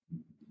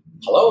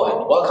Hello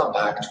and welcome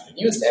back to the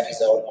newest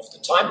episode of the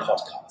Time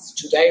Podcast.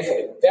 Today, for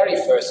the very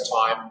first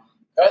time,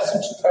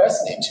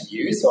 person-to-person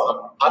interview. So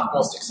I'm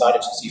utmost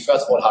excited to see,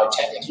 first of all, how it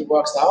technically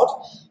works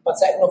out, but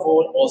second of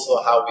all,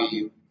 also how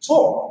we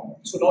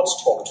talk, to not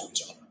talk to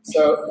each other.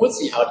 So we'll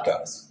see how it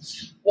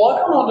goes.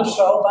 Welcome on the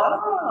show,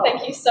 Barbara.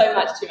 Thank you so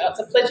much, Timo.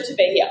 It's a pleasure to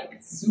be here.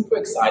 Super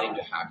exciting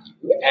to have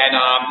you. And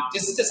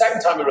this is the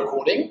second time we're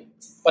recording,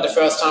 but the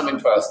first time in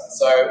person.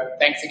 So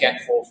thanks again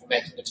for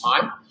making the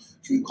time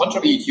to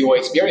contribute your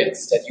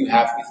experience that you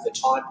have with the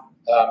Time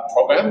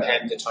program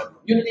and the Time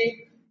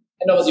community,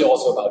 and obviously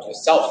also about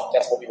yourself.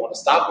 That's what we want to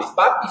start with.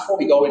 But before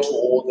we go into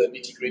all the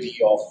nitty-gritty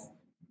of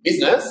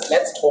business,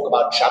 let's talk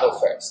about travel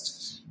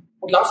first.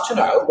 Would love to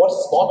know what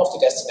is one of the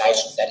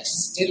destinations that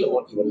is still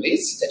on your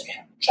list that you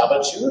haven't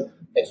traveled to,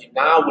 that you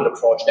now will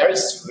approach very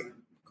soon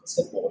because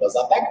the borders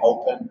are back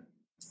open.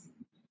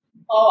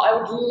 Oh, I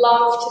would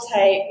love to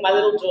take my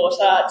little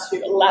daughter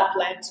to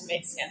Lapland to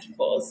meet Santa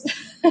Claus.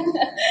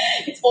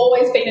 It's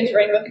always been a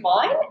dream of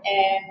mine,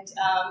 and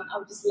I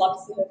would just love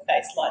to see her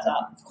face light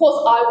up. Of course,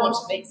 I want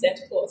to meet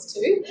Santa Claus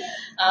too.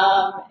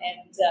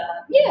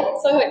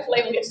 So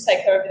hopefully we'll get to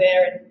take her over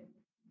there in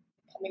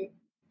the coming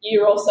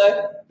year or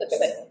so.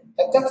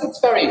 That's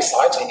very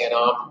exciting, and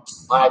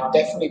I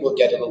definitely will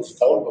get a little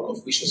phone book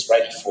of wishes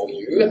ready for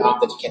you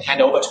that you can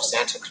hand over to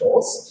Santa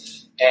Claus.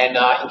 And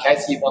in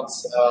case he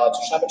wants to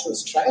travel to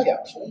Australia,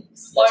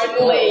 please.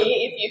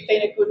 Only if you've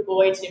been a good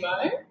boy,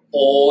 Timo.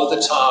 All the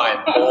time.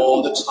 I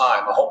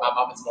hope my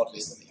mum is not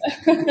listening.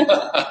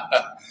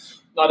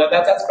 No,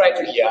 that's great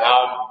to hear.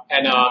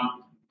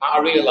 I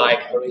really like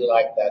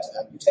that.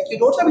 You take your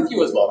daughter with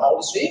you as well. How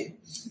old is she?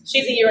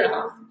 She's a year and a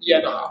half. Year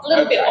and a half. A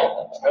little bit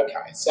older.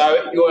 Okay.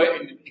 So you're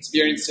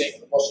experiencing,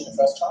 was she the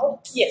first child?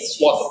 Yes.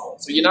 Wonderful.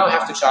 So you now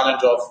have the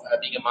challenge of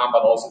being a mum,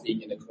 but also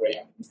being in a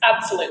career.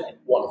 Absolutely.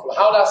 Wonderful.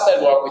 How does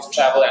that work with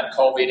travel and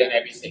COVID and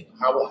everything?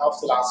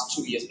 How's the last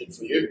 2 years been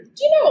for you?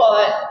 Do you know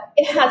what?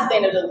 It has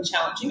been a little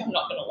challenging, I'm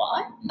not going to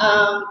lie.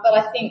 But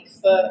I think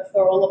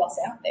for all of us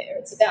out there,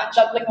 it's about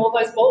juggling all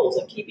those balls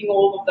and keeping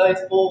all of those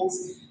balls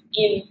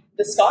in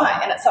the sky.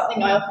 And it's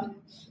something I often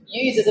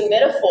use as a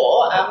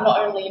metaphor, not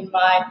only in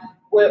my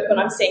work when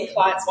I'm seeing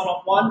clients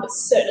one-on-one, but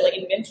certainly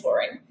in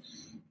mentoring,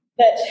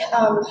 that,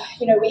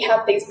 we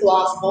have these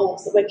glass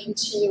balls that we're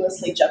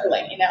continuously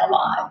juggling in our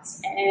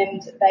lives,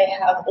 and they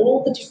have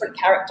all the different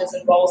characters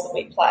and roles that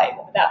we play,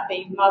 whether that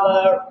be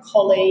mother,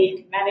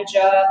 colleague,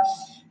 manager,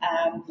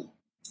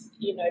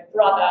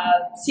 brother,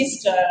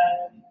 sister,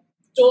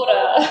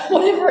 daughter,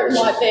 whatever it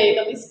might be,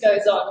 the list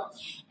goes on.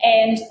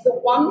 And the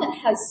one that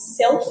has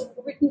self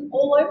written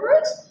all over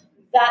it,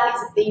 that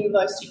is the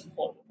most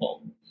important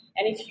ball.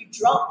 And if you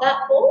drop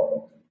that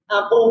ball,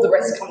 all the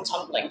rest come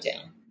tumbling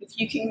down. If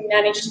you can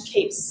manage to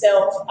keep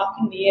self up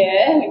in the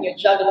air when you're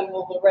juggling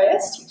all the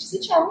rest, which is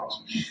a challenge,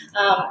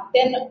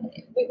 then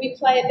we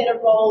play a better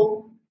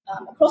role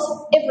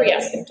across every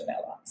aspect of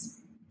our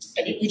lives.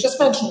 And you just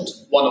mentioned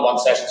one-on-one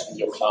sessions with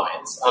your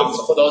clients.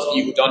 So for those of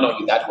you who don't know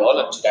you that well,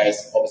 and today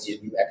is obviously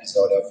a new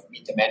episode of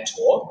Meet the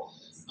Mentor,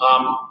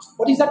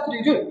 what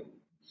exactly do you do?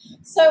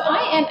 So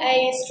I am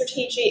a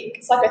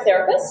strategic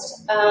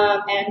psychotherapist,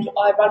 and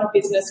I run a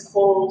business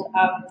called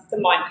The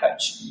Mind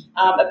Coach.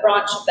 A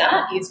branch of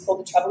that is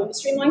called the Travel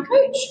Industry Mind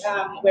Coach,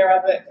 where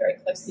I work very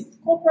closely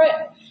with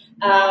corporate,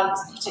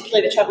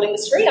 particularly the travel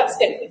industry. I've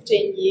spent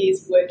 15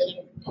 years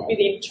working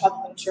within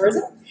travel and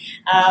tourism,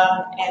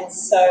 and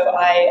so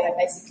I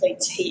basically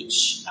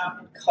teach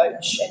and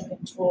coach and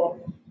mentor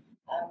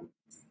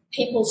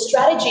people's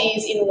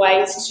strategies in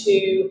ways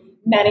to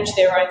manage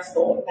their own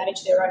thought,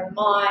 manage their own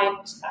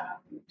mind,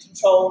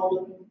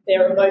 control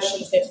their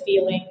emotions, their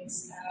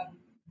feelings,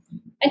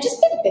 and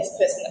just be the best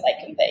person that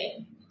they can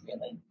be,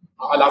 really.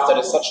 I love that.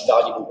 It's such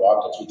valuable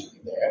work that you're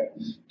doing there.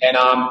 And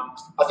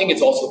I think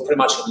it's also pretty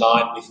much in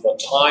line with what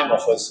Time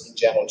offers in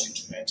general to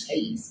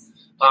mentees.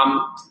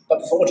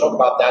 But before we talk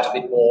about that a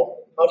bit more,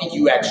 how did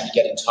you actually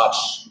get in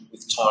touch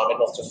with Time? And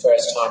what was the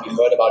first time you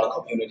heard about a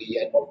community,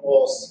 and what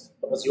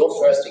was your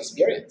first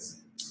experience?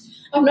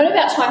 I've known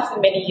about Time for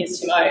many years,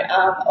 Timo.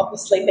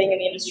 Obviously, being in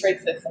the industry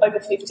for over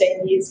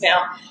 15 years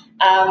now,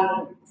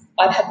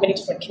 I've had many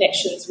different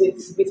connections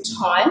with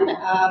Time.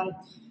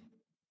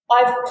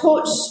 I've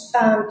put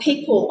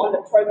people on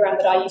the program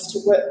that I used to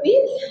work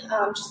with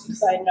just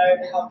because I know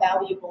how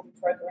valuable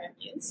the program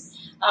is.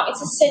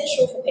 It's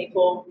essential for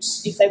people,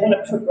 if they want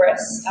to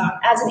progress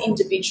as an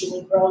individual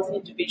and grow as an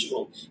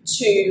individual,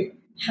 to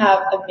have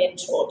a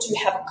mentor, to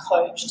have a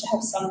coach, to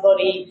have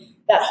somebody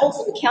that holds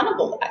them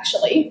accountable,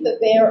 actually, for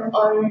their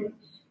own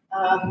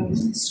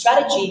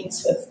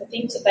strategies, for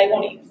things that they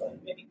want to implement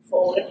moving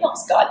forward, and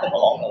helps guide them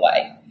along the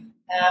way.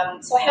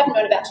 So I have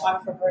known about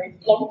Time for a very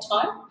long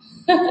time,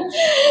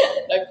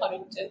 no pun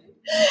intended,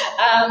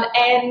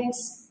 and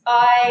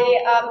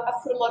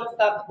I've put a lot of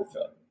people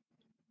through it.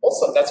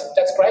 Awesome,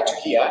 that's great to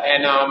hear.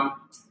 And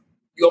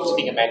you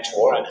obviously being a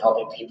mentor and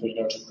helping people,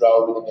 to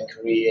grow within their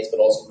careers, but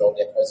also grow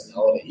their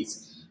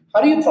personalities. How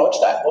do you approach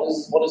that? What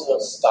is the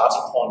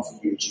starting point for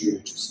you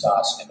to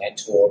start a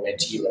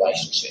mentor-mentee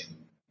relationship?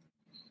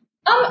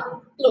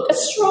 Look, a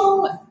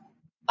strong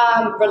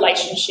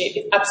Relationship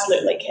is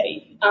absolutely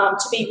key.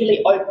 To be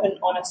really open,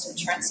 honest, and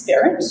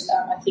transparent,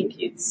 I think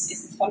is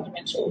the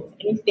fundamental of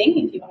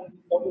anything. If you want to be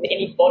involved with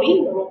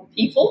anybody, we're all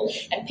people,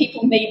 and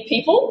people need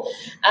people.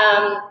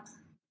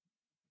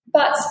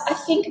 But I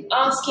think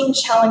asking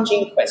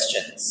challenging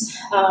questions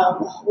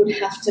would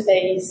have to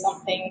be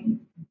something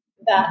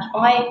that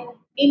I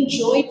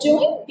enjoy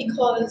doing,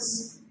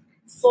 because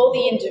for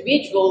the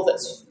individual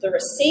that's the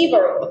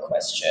receiver of the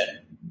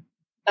question,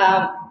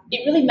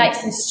 it really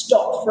makes them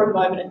stop for a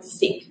moment and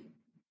think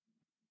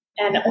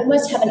and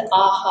almost have an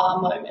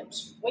aha moment.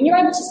 When you're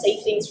able to see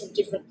things from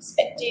different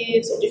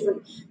perspectives or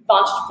different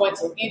vantage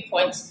points or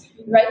viewpoints,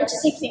 you're able to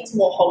see things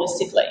more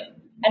holistically.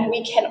 And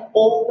we can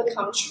all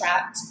become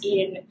trapped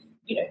in,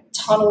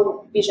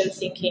 tunnel vision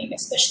thinking,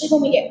 especially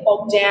when we get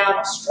bogged down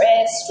or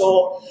stressed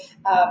or,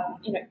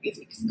 if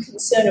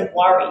concern and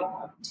worry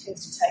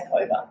tends to take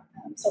over.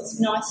 So it's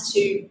nice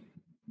to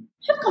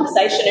have a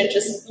conversation and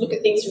just look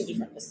at things from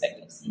different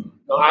perspectives.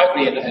 No, I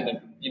agree. And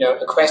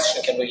the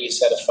question can really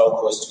set a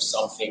focus to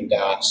something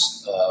that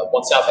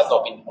oneself has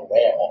not been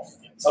aware of.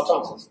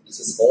 Sometimes it's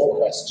a small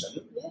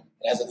question. Yeah.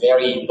 It has a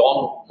very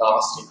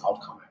long-lasting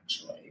outcome,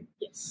 actually.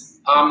 Yes.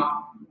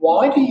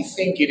 Why do you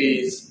think it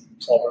is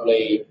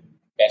probably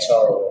better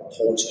or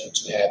important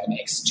to have an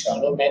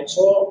external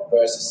mentor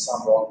versus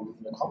someone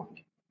within a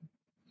company?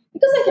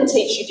 Because they can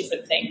teach you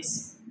different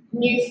things,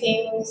 new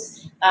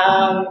things.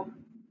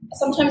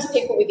 Sometimes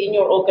people within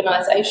your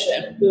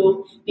organisation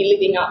will be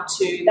living up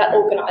to that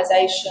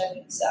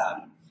organisation's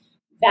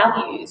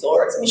values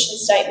or its mission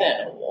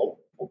statement or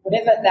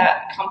whatever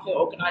that company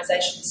or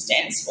organisation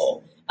stands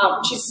for,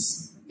 which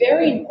is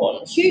very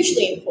important,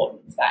 hugely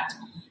important, in fact.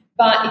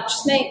 But it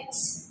just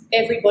makes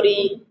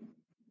everybody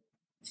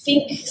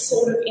think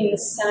sort of in the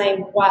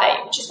same way,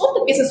 which is what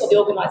the business or the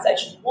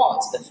organisation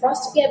wants. But for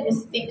us to be able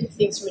to think of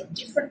things from a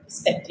different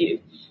perspective,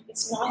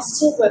 it's nice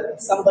to work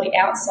with somebody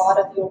outside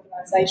of the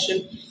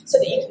organisation so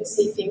that you can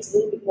see things a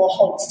little bit more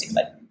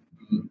holistically.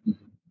 Mm-hmm.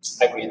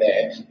 I agree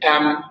there.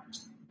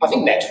 I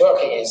think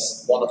networking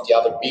is one of the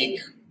other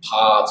big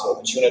parts or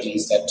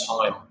opportunities that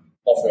Time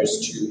offers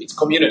to its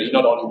community,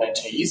 not only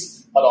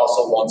mentees, but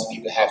also once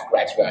people have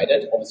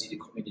graduated. Obviously,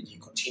 the community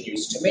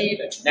continues to meet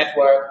and to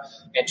network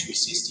and to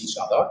assist each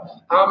other.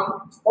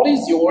 What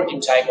is your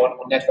intake on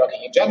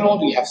networking in general?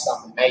 Do you have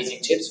some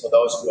amazing tips for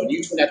those who are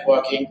new to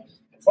networking?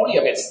 Probably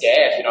a bit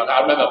scared.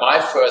 I remember my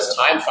first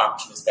Time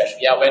function,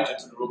 especially. I went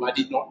into the room. I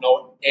did not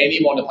know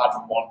anyone apart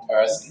from one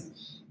person.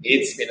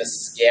 It's been a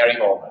scary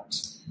moment.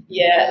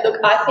 Yeah, look,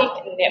 I think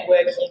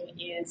networking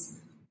is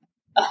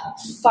a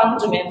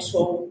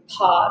fundamental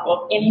part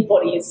of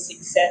anybody's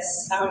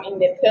success in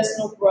their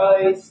personal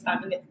growth,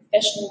 in their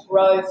professional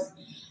growth.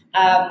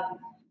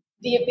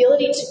 The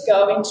ability to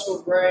go into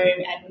a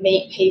room and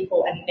meet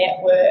people and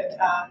network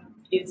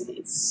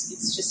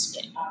is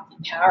just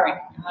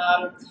empowering.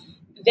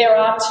 There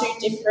are two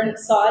different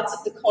sides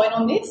of the coin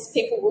on this.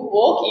 People will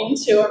walk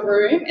into a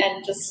room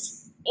and just,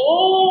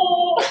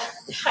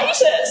 hate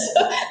it.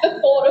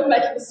 The thought of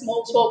making a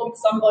small talk with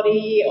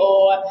somebody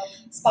or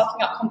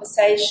sparking up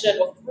conversation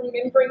or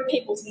remembering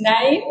people's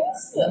names.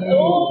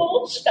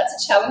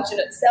 That's a challenge in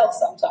itself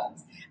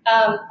sometimes.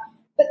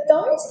 But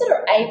those that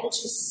are able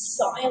to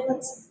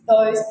silence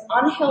those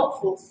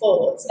unhelpful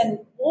thoughts and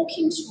walk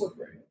into a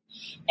room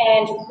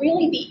and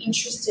really be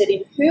interested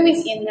in who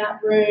is in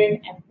that room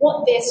and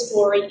what their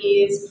story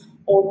is,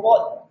 or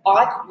what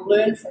I could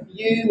learn from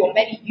you, or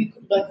maybe you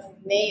could learn from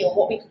me, or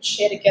what we could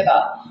share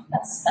together,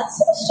 that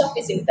sort of stuff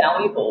is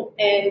invaluable.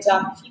 And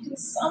if you can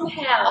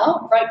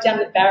somehow break down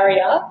the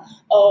barrier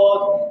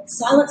of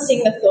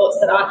silencing the thoughts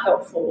that aren't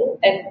helpful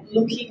and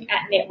looking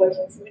at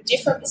networking from a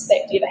different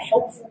perspective, a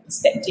helpful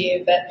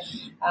perspective,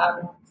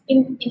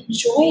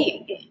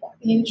 enjoy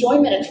the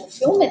enjoyment and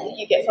fulfillment that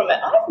you get from it.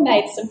 I've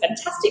made some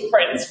fantastic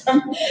friends from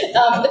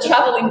the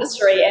travel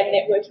industry and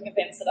networking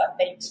events that I've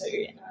been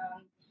to.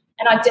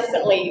 And I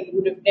definitely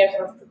would have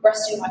never have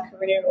progressed in my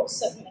career or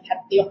certainly had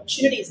the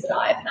opportunities that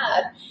I have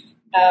had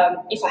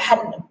if I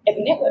hadn't ever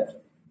networked.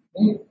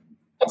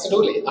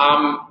 Absolutely.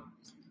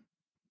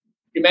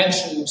 You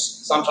mentioned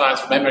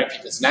sometimes remembering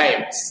people's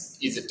names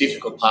is a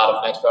difficult part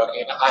of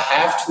networking. And I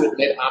have to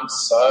admit, I'm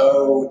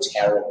so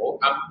terrible.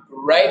 I'm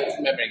great with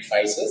remembering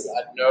faces.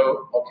 I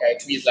know,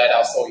 2 years later,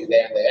 I saw you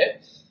there and there.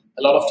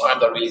 A lot of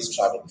times I really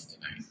struggle with the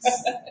names.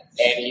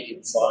 Any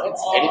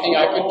insights? Anything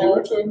I can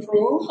do to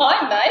improve?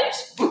 Hi, mate.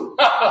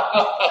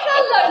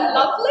 Hello,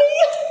 lovely.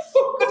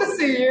 Good to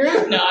see you.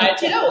 No,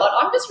 do you know what?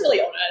 I'm just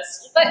really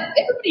honest. But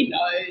everybody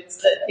knows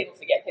that people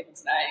forget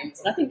people's names,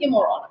 and I think you're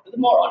more honest. The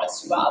more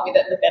honest you are with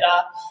it, the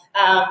better.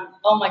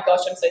 Oh my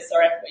gosh, I'm so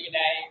sorry I forgot your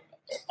name.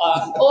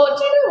 Or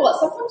do you know what?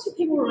 Sometimes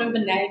people remember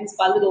names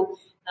by little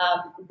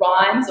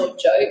rhymes or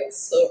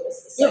jokes or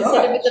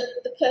associated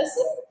with the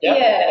person.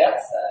 Yeah.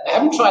 So. I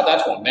haven't tried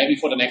that one. Maybe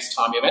for the next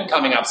Time event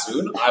coming up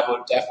soon, I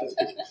will definitely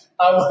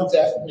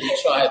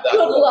try that.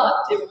 Good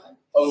luck, Tim.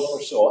 Oh,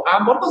 for sure.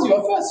 What was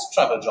your first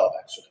travel job,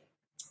 actually?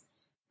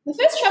 The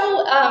first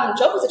travel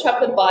job was a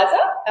travel advisor.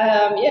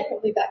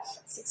 Probably back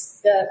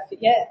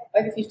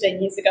over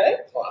 15 years ago.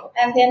 Wow.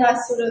 And then I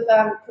sort of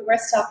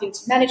progressed up into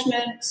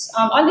management.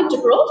 I lived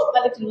abroad.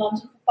 I lived in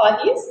London for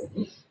 5 years,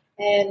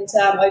 and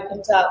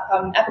opened up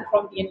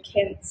Abercrombie and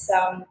Kent's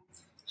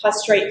high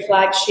street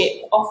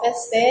flagship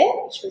office there,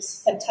 which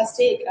was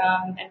fantastic.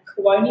 And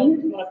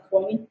Kuoni, one of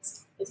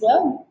Kuoni's as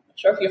well. Not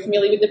sure if you're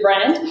familiar with the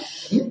brand.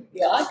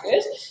 Yeah,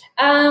 good.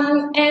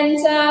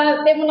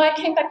 Then when I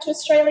came back to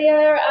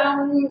Australia,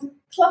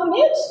 Club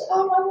Med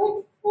I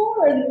worked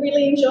for and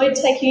really enjoyed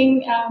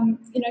taking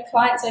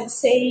clients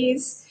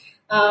overseas,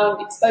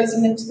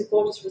 exposing them to the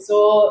gorgeous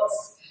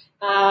resorts.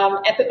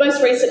 But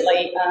most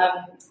recently,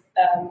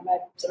 my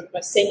sort of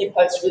most senior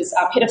post was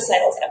head of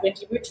sales at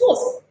Wendy Wood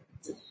Tours.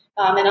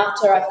 And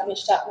after I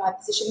finished up my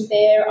position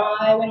there,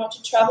 I went on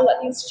to travel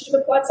at the Institute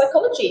of Applied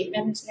Psychology,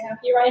 and now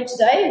here I am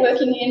today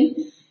working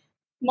in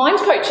mind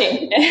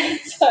coaching.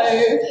 So,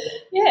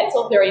 it's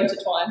all very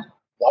intertwined.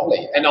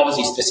 Lovely. And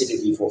obviously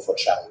specifically for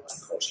travel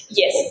and coaching.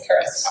 Yes,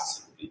 correct.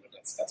 Absolutely.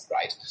 That's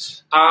great.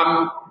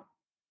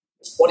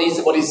 What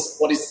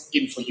is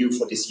in for you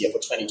for this year, for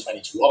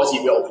 2022? Obviously,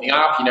 we're opening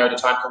up. The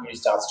time community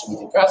starts to meet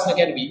in person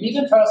again. We meet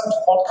in person to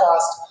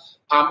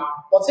podcast.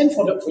 What's in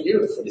for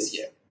you for this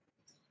year?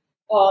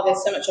 Oh,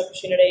 there's so much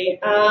opportunity.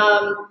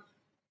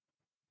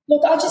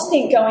 Look, I just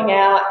think going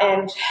out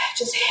and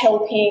just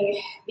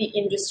helping the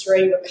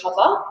industry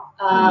recover,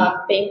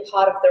 being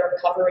part of the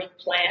recovery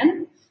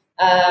plan,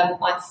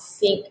 I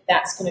think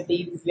that's going to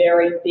be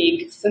very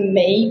big for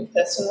me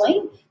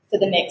personally for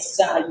the next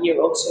year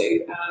or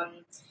two.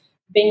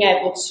 Being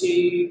able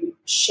to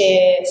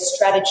share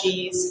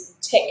strategies,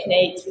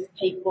 techniques with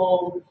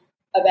people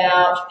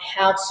about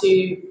how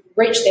to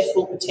reach their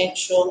full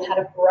potential, how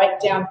to break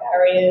down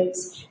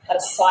barriers, how to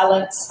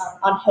silence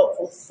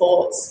unhelpful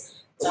thoughts,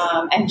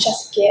 and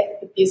just get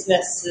the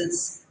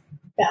businesses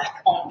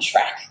back on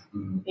track,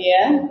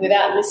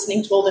 without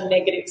listening to all the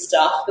negative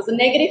stuff, because the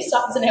negative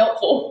stuff isn't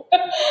helpful.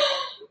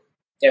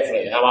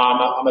 Definitely.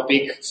 I'm a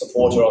big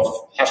supporter of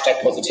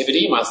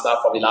 #positivity. My staff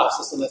probably laughs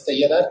as soon as they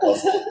hear that,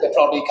 because they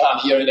probably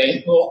can't hear it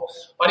anymore.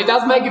 But it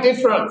does make a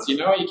difference, You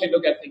can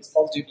look at things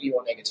positively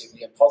or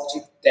negatively, and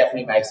positive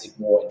definitely makes it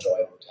more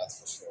enjoyable, that's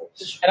for sure.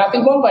 And I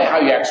think one way how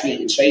you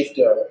actually achieve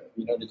the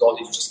goal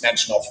that you just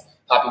mentioned of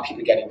helping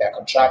people getting back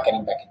on track,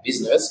 getting back in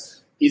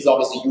business, is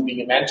obviously you being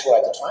a mentor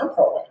at the Time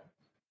program,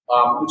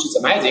 which is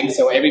amazing.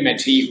 So every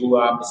mentee who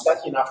is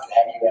lucky enough to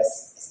have you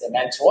as their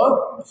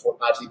mentor on a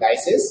fortnightly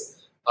basis,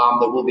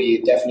 they will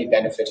be definitely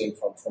benefiting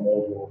from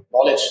all your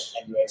knowledge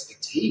and your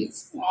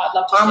expertise. Oh, I'd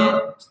love to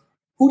share.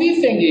 Who do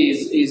you think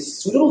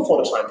is suitable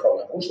for the Time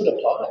program? Who should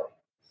apply?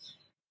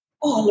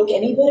 Oh, look,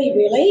 anybody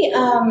really.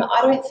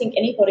 I don't think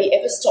anybody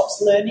ever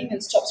stops learning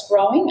and stops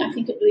growing. I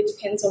think it really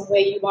depends on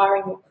where you are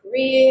in your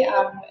career,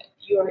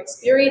 your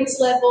experience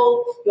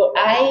level, your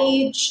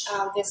age.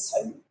 There's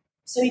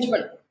so many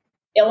different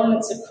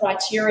elements of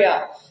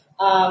criteria.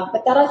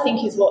 But that, I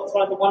think, is what's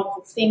one of the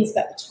wonderful things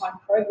about the Time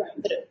program,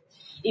 that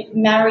it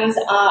marries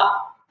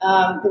up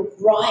the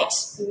right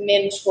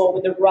mentor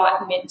with the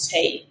right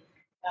mentee.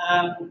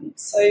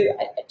 So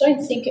I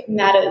don't think it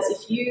matters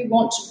if you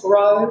want to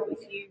grow,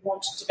 if you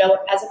want to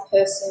develop as a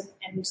person,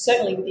 and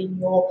certainly within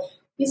your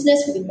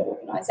business, within your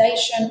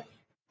organisation,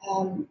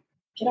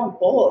 get on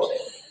board.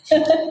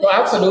 No,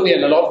 absolutely,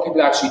 and a lot of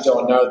people actually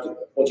don't know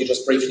what you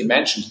just briefly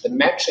mentioned. The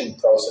matching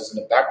process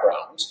in the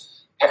background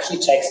actually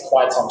takes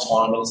quite some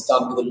time, and it's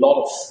done with a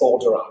lot of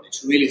thought around it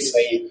to really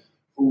say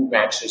who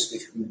matches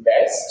with who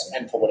best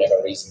and for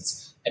whatever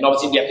reasons. And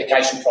obviously in the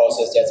application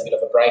process, there's a bit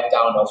of a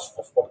breakdown of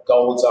what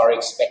goals are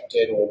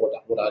expected, or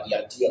what are the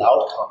ideal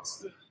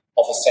outcomes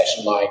of a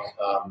session of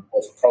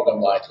a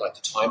program like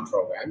the Time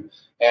program.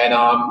 And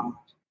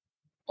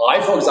I,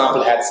 for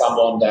example, had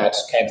someone that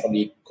came from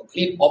the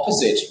complete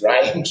opposite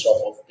range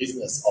of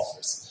business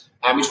offers,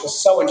 which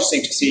was so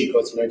interesting to see,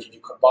 because, if you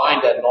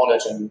combine that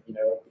knowledge and,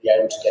 be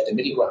able to get the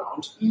middle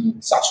ground,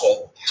 such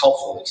a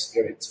helpful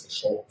experience for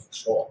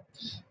sure.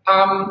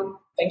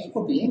 Thank you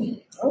for being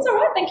here. That's all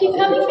right. Thank you for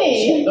having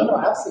me. No,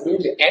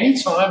 absolutely.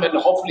 Anytime, and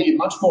hopefully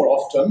much more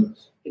often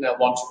in a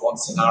one-to-one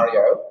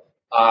scenario.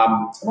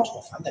 It's much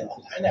more fun than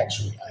online,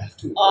 actually, I have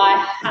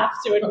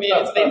to admit,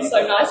 it's been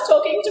so nice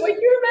talking to a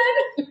human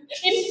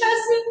in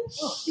person.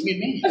 Oh, you mean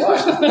me?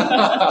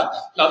 Right.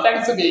 No,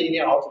 thanks for being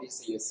here. Hopefully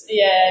see you soon.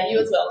 Yeah, you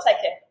as well.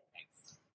 Take care.